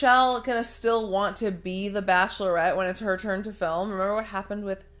is Michelle gonna still want to be the Bachelorette when it's her turn to film? Remember what happened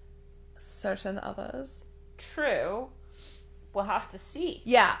with certain others? True. We'll have to see.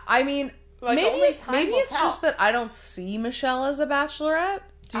 Yeah, I mean, maybe it's just that I don't see Michelle as a Bachelorette.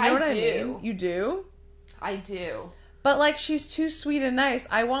 Do you know what I mean? You do? I do. But she's too sweet and nice.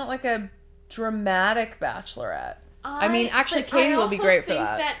 I want a dramatic Bachelorette. I mean, actually, Katie will be great for that.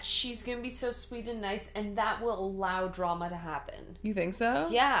 I think that she's going to be so sweet and nice, and that will allow drama to happen. You think so?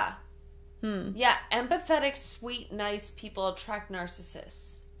 Yeah. Yeah, empathetic, sweet, nice people attract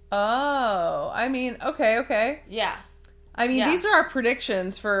narcissists. Oh, I mean, okay. Yeah. I mean, these are our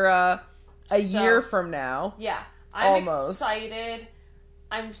predictions for a year from now. Yeah. I'm excited.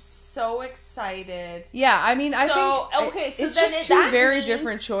 I'm so excited. Yeah, I mean, I think it's just 2 very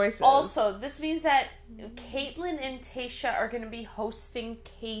different choices. Also, this means that Caitlyn and Tayshia are going to be hosting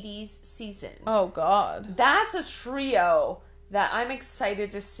Katie's season. Oh, God. That's a trio that I'm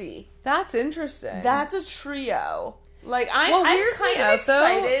excited to see. That's interesting. That's a trio. I'm kind of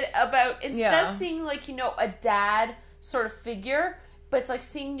excited about, instead of seeing, a dad sort of figure, but it's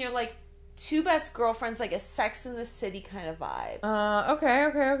seeing your, 2 best girlfriends, a Sex in the City kind of vibe. Okay.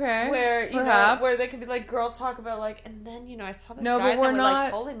 Where, Perhaps. where there could be, girl talk about, and then, I saw this guy but we're and not, we,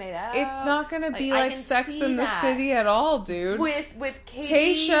 totally made out. It's not going to be, Sex in the City at all, dude. With Katie,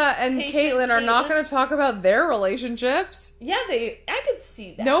 Tayshia and Caitlyn are not going to talk about their relationships. Yeah, I could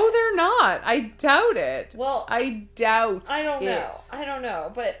see that. No, they're not. I doubt it. Well, I doubt I don't know. I don't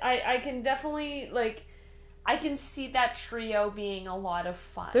know, but I can definitely, I can see that trio being a lot of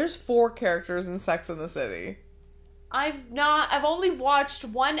fun. There's 4 characters in Sex in the City. I've only watched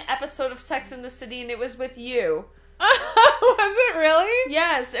 1 episode of Sex in the City, and it was with you. Was it really?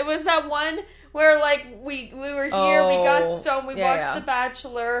 Yes, it was that one where we were here, we got stoned, we watched The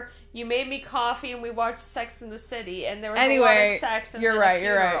Bachelor, you made me coffee, and we watched Sex in the City, and there was a lot of sex and you're right.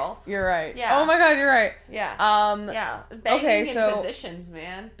 You're right. Yeah. Oh my god, you're right. Yeah. Yeah. Banging in positions,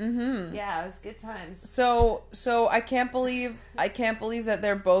 man. Mm-hmm. Yeah, it was good times. So I can't believe that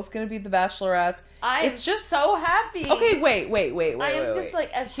they're both going to be the Bachelorettes. It's just so happy. Okay, wait. I am just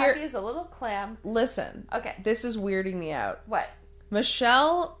as happy as a little clam. Listen. Okay. This is weirding me out. What?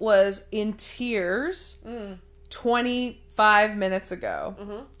 Michelle was in tears 25 minutes ago.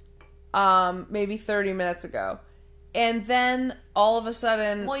 Mm-hmm. maybe 30 minutes ago. And then all of a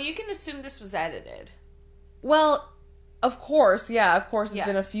sudden... Well, you can assume this was edited. Well, of course, it's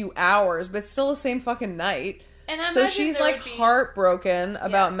been a few hours, but it's still the same fucking night. And I so she's like heartbroken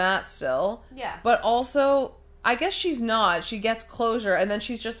about Matt still. Yeah. But also, I guess she's not. She gets closure, and then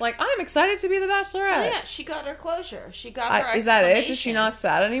she's just like, I'm excited to be the Bachelorette. Oh, yeah, she got her closure. She got her Is that it? Is she not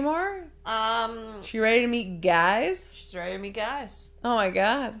sad anymore? She ready to meet guys? She's ready to meet guys. Oh my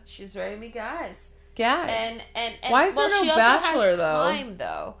god. She's ready to meet guys. Guys. And why is there no Bachelor time,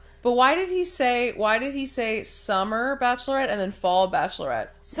 though? But why did he say summer Bachelorette and then fall Bachelorette?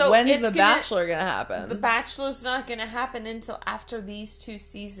 So when's the Bachelor gonna happen? The Bachelor's not gonna happen until after these 2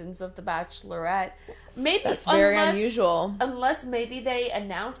 seasons of the Bachelorette. Maybe that's very unusual. Unless maybe they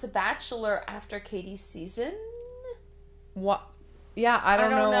announce a Bachelor after Katie's season. What? Yeah, I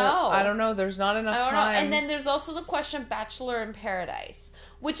don't know. I don't know. There's not enough time. And then there's also the question Bachelor in Paradise,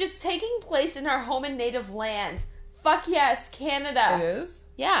 which is taking place in our home and native land. Fuck yes, Canada. It is?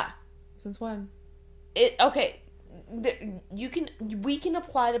 Yeah. Since when? We can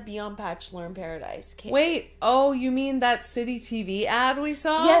apply to be on Bachelor in Paradise. Wait, you mean that City TV ad we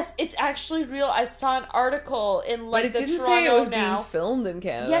saw? Yes, it's actually real. I saw an article in but it didn't say it was being filmed in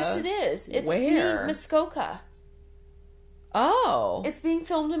Canada. Yes, it is. It's Where? in Muskoka. Oh. It's being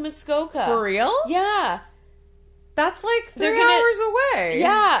filmed in Muskoka. For real? Yeah. That's like 3 hours away.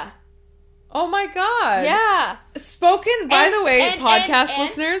 Yeah. Oh my god. Yeah. Spoken, by the way, podcast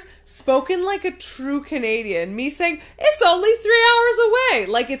listeners, spoken like a true Canadian. Me saying, it's only 3 hours away.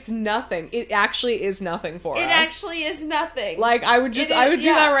 Like, it's nothing. It actually is nothing for us. It actually is nothing. Like, I would do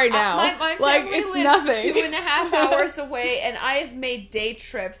that right now. My like, family it's lives nothing. 2.5 hours away, and I have made day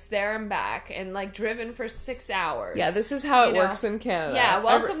trips there and back, and, like, driven for 6 hours. Yeah, this is how it works in Canada. Yeah,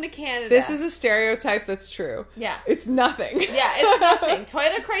 welcome to Canada. This is a stereotype that's true. Yeah. It's nothing. Yeah, it's nothing.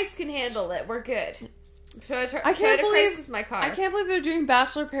 Toyota Christ can handle it. We're good. Toyota Christ is my car. I can't believe they're doing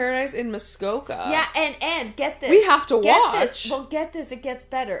Bachelor Paradise in Muskoka. Yeah, and get this. We have to watch. Well, get this. It gets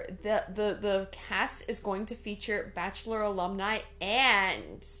better. The cast is going to feature Bachelor alumni,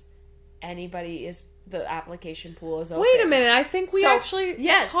 and the application pool is open. Wait a minute. I think we actually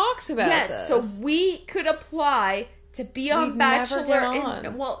talked about this. Yes, so we could apply to be on Bachelor.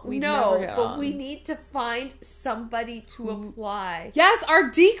 We need to find somebody to apply. Yes, our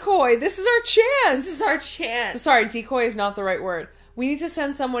decoy. This is our chance. Sorry, decoy is not the right word. We need to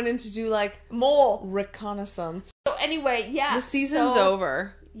send someone in to do like mole reconnaissance. So anyway, yeah. The season's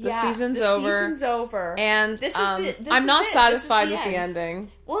over. The season's over. And I'm not satisfied with the ending.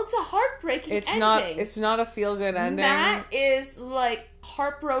 Well, it's a heartbreaking ending. It's not a feel-good ending. Matt is like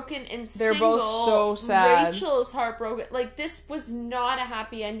heartbroken and they're both so sad. Rachel is heartbroken. Like, this was not a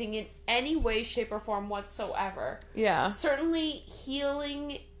happy ending in any way, shape, or form whatsoever. Yeah. Certainly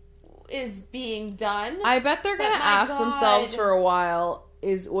healing is being done. I bet they're gonna ask themselves for a while,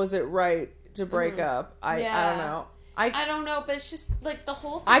 was it right to break up? I don't know. I don't know, but it's just like the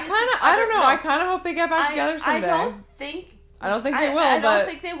whole thing. I don't know. I kind of hope they get back together someday. I don't think they will. I don't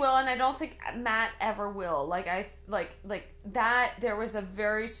think they will, and I don't think Matt ever will. Like that. There was a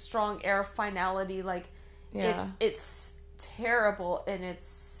very strong air of finality. Like, it's terrible and it's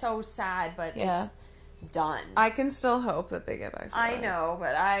so sad, but it's done. I can still hope that they get back together. I know,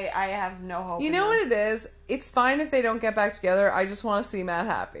 but I have no hope. You know what it is? It's fine if they don't get back together. I just want to see Matt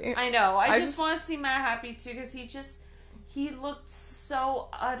happy. I know. I just want to see Matt happy too, because he looked so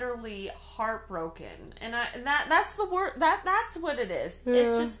utterly heartbroken, and that's the word. That's what it is. Yeah.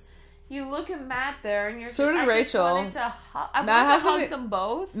 It's just, you look at Matt there, and you're. So did Rachel. I wanted to hug them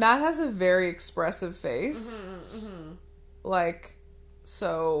both. Matt has a very expressive face. Like,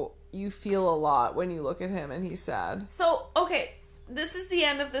 so you feel a lot when you look at him and he's sad. So, okay, this is the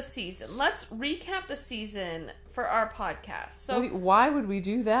end of the season. Let's recap the season for our podcast. So, why would we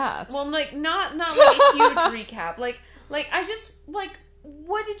do that? Well, like, not like a huge recap. Like I just, like,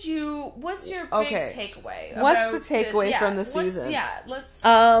 what's your big takeaway? What's the takeaway from the season? Let's...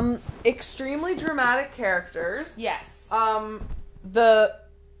 extremely dramatic characters. Yes. One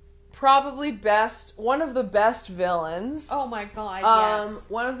of the best villains. Oh my god, yes.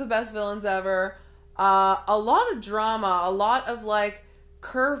 One of the best villains ever. A lot of drama, a lot of, like,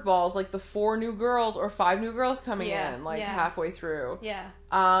 curveballs, like the 4 new girls or 5 new girls coming in, like, halfway through. Yeah.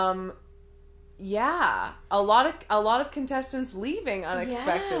 Yeah, a lot of contestants leaving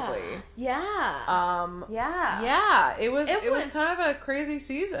unexpectedly. Yeah. It was kind of a crazy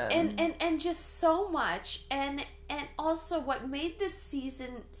season, and just so much, and also what made this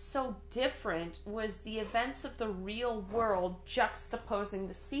season so different was the events of the real world juxtaposing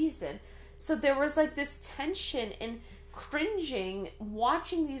the season. So there was like this tension, and cringing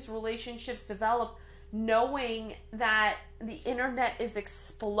watching these relationships develop, knowing that the internet is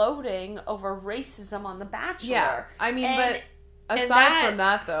exploding over racism on The Bachelor. Yeah, I mean, but aside from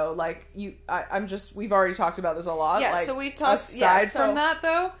that, though, like, we've already talked about this a lot. Yeah, like, so we've talked... Aside from that,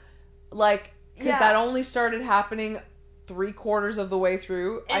 though, like, because that only started happening 3/4 of the way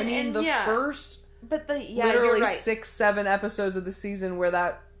through. First... But literally 6-7 episodes of the season where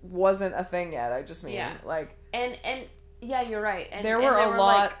that wasn't a thing yet. I just mean, like... And yeah, you're right. And there were a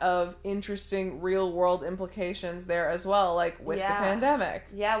lot of interesting real world implications there as well, like with the pandemic.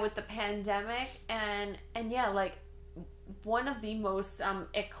 Yeah, with the pandemic, and yeah, like one of the most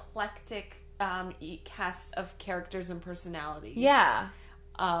eclectic cast of characters and personalities. Yeah.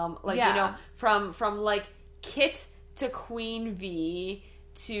 You know, from like Kit to Queen V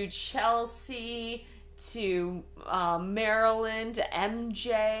to Chelsea to Marilyn to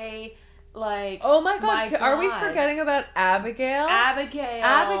MJ. Like, oh my god, are we forgetting about Abigail?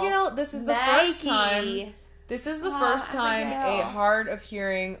 Abigail, this is the first time. This is the first time not even hard of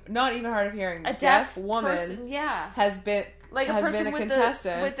hearing, a deaf woman has been like a person a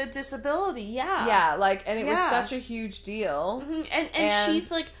contestant with a disability. Yeah, like, and it was such a huge deal. Mm-hmm. And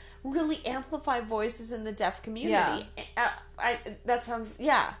she's like really amplified voices in the deaf community. That sounds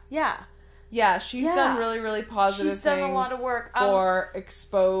Yeah, she's done really, really positive things. She's done a lot of work for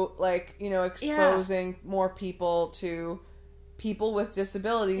exposing more people to people with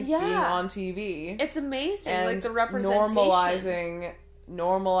disabilities being on TV. It's amazing, and like the representation.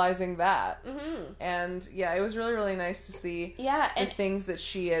 Normalizing that. Mm-hmm. And it was really, really nice to see the things that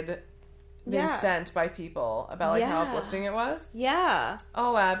she had been sent by people about like how uplifting it was. Yeah.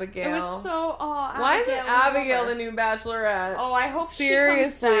 Oh, Abigail. It was so Abigail. Why isn't Abigail the new Bachelorette? Oh, I hope she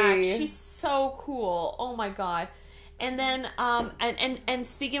comes back. She's so cool. Oh my god. And then and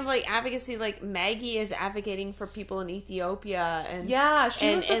speaking of like advocacy, like Maggie is advocating for people in Ethiopia, and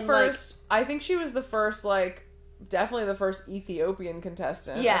she was the first. Like, I think she was the first, like, definitely the first Ethiopian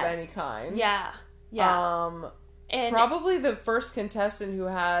contestant of any kind. Yeah. And probably the first contestant who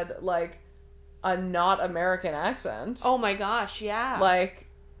had like a not American accent. Oh my gosh, yeah. Like,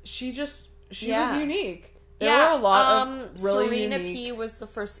 she was unique. There were a lot of really Serena unique... P was the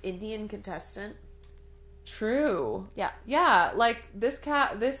first Indian contestant. True. Yeah. Yeah, like this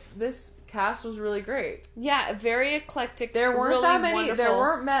cast was really great. Yeah, very eclectic. There weren't really that many wonderful. There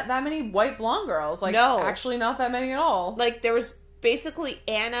weren't that many white blonde girls. Like, no. Actually not that many at all. Like, there was basically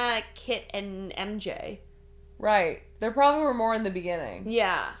Anna, Kit, and MJ. Right. There probably were more in the beginning.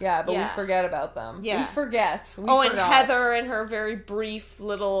 Yeah. Yeah, but we forget about them. Yeah. We forget. And Heather and her very brief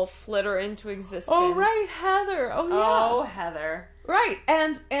little flitter into existence. Oh, right, Heather. Oh, yeah. Oh, Heather. Right.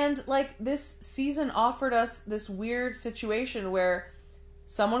 And like, this season offered us this weird situation where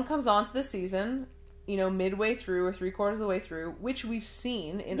someone comes onto the season, you know, midway through or 3/4 of the way through, which we've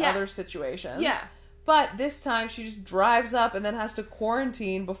seen in other situations. Yeah. But this time she just drives up and then has to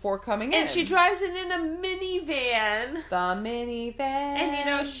quarantine before coming in. And she drives in a minivan. The minivan. And, you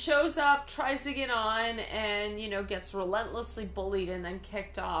know, shows up, tries to get on, and, you know, gets relentlessly bullied and then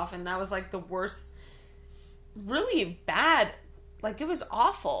kicked off. And that was, like, the worst, really bad. Like, it was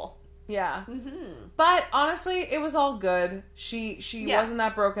awful. Yeah. Mm-hmm. But honestly, it was all good. She wasn't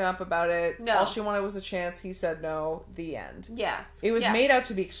that broken up about it. No. All she wanted was a chance. He said no. The end. Yeah. It was made out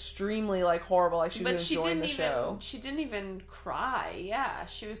to be extremely, like, horrible. Like, she was enjoying the show. She didn't even cry. Yeah.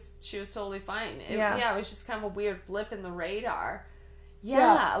 She was totally fine. It was just kind of a weird blip in the radar.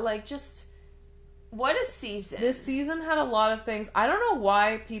 Yeah. Like, just... What a season. This season had a lot of things. I don't know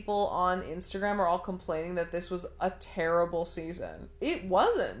why people on Instagram are all complaining that this was a terrible season. It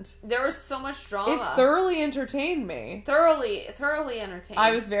wasn't. There was so much drama. It thoroughly entertained me. Thoroughly entertained.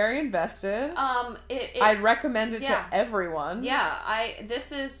 I was very invested. I'd recommend it to everyone. Yeah,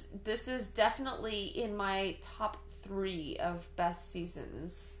 this is definitely in my top 3 of best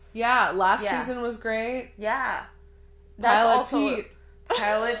seasons. Yeah, last season was great. Yeah. Pilot Pete.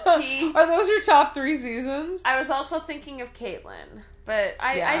 Pilot Pete. Are those your top 3 seasons? I was also thinking of Caitlyn, but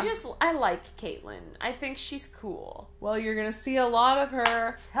I like Caitlyn. I think she's cool. Well, you're gonna see a lot of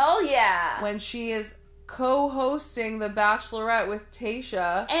her. Hell yeah! When she is co-hosting The Bachelorette with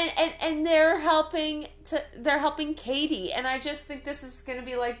Tayshia, and they're helping Katie, and I just think this is gonna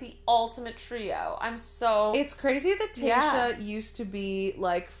be like the ultimate trio. It's crazy that Tayshia used to be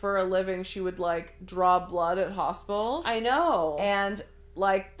like, for a living, she would like draw blood at hospitals. I know, and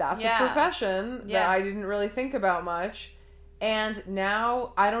like, that's a profession that I didn't really think about much. And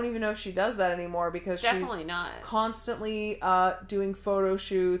now I don't even know if she does that anymore, because definitely not constantly doing photo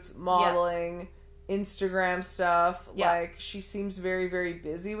shoots, modeling, Instagram stuff. Yeah. Like, she seems very, very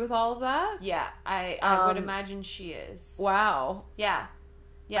busy with all of that. Yeah, I would imagine she is. Wow. Yeah.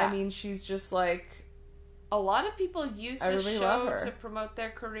 Yeah. I mean, she's just like... A lot of people use this show to promote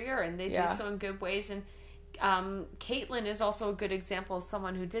their career, and they do so in good ways. And Caitlyn is also a good example of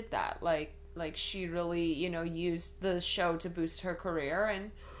someone who did that. Like she really, used the show to boost her career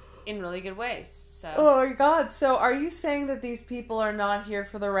and in really good ways. So. Oh my God! So, are you saying that these people are not here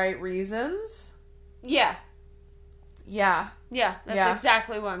for the right reasons? Yeah. Yeah. Yeah, that's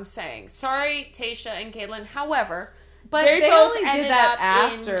exactly what I'm saying. Sorry, Tayshia and Caitlyn. However. But they only did that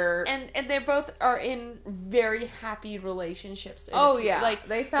after, and they both are in very happy relationships. Oh yeah, like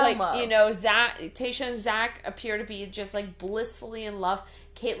they found love. Tayshia and Zach appear to be just like blissfully in love.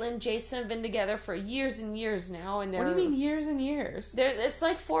 Caitlyn and Jason have been together for years and years now, and what do you mean years and years? It's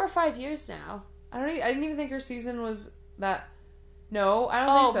like 4 or 5 years now. I didn't even think her season was that. No, I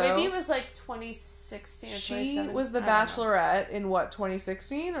don't think so. Maybe it was like 2016 or 2017. She was the Bachelorette in what,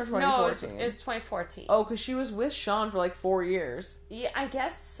 2016 or 2014? No, it was 2014. Oh, because she was with Sean for like 4 years. Yeah, I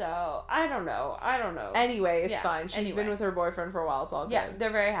guess so. I don't know. Anyway, it's fine. She's been with her boyfriend for a while. It's all good. Yeah, they're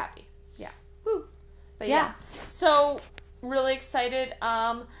very happy. Yeah. Woo. But yeah. So, really excited.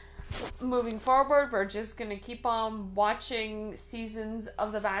 Moving forward, we're just going to keep on watching seasons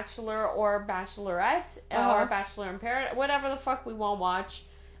of The Bachelor or Bachelorette or Bachelor in Paradise, whatever the fuck we want to watch.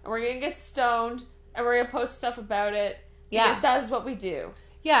 And we're going to get stoned and we're going to post stuff about it because that is what we do.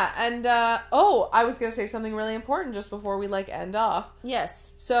 Yeah, and I was going to say something really important just before we end off.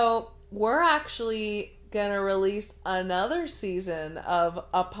 Yes. So, we're actually going to release another season of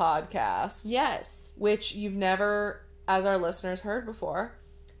a podcast. Yes. Which you've never, as our listeners, heard before.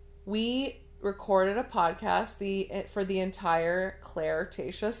 We recorded a podcast for the entire Claire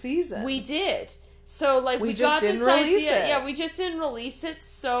Tayshia season. We did. So, we just got didn't this release idea. it. Yeah, we just didn't release it,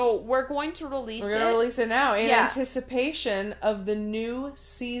 so we're going to release it. We're going to release it now in anticipation of the new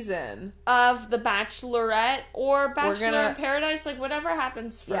season. Of The Bachelorette or Bachelor in Paradise, whatever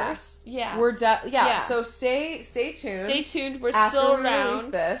happens first. Yeah. So stay tuned. Stay tuned. We're After still we around. Release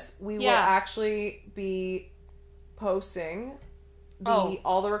this, we will actually be posting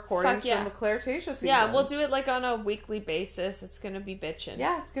all the recordings from the Claire Tayshia season. Yeah, we'll do it on a weekly basis. It's going to be bitchin'.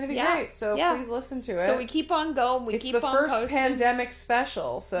 Yeah, it's going to be great. So please listen to it. So we keep on going. We keep on posting. It's the first pandemic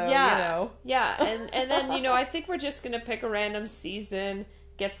special, so Yeah, and then, I think we're just going to pick a random season,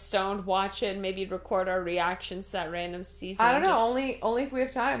 get stoned, watch it, and maybe record our reactions to that random season. I don't know, only if we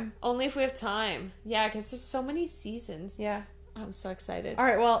have time. Only if we have time. Yeah, because there's so many seasons. Yeah. I'm so excited. All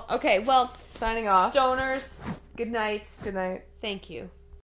right, well. Okay, well. Signing off. Stoners, good night. Good night. Thank you.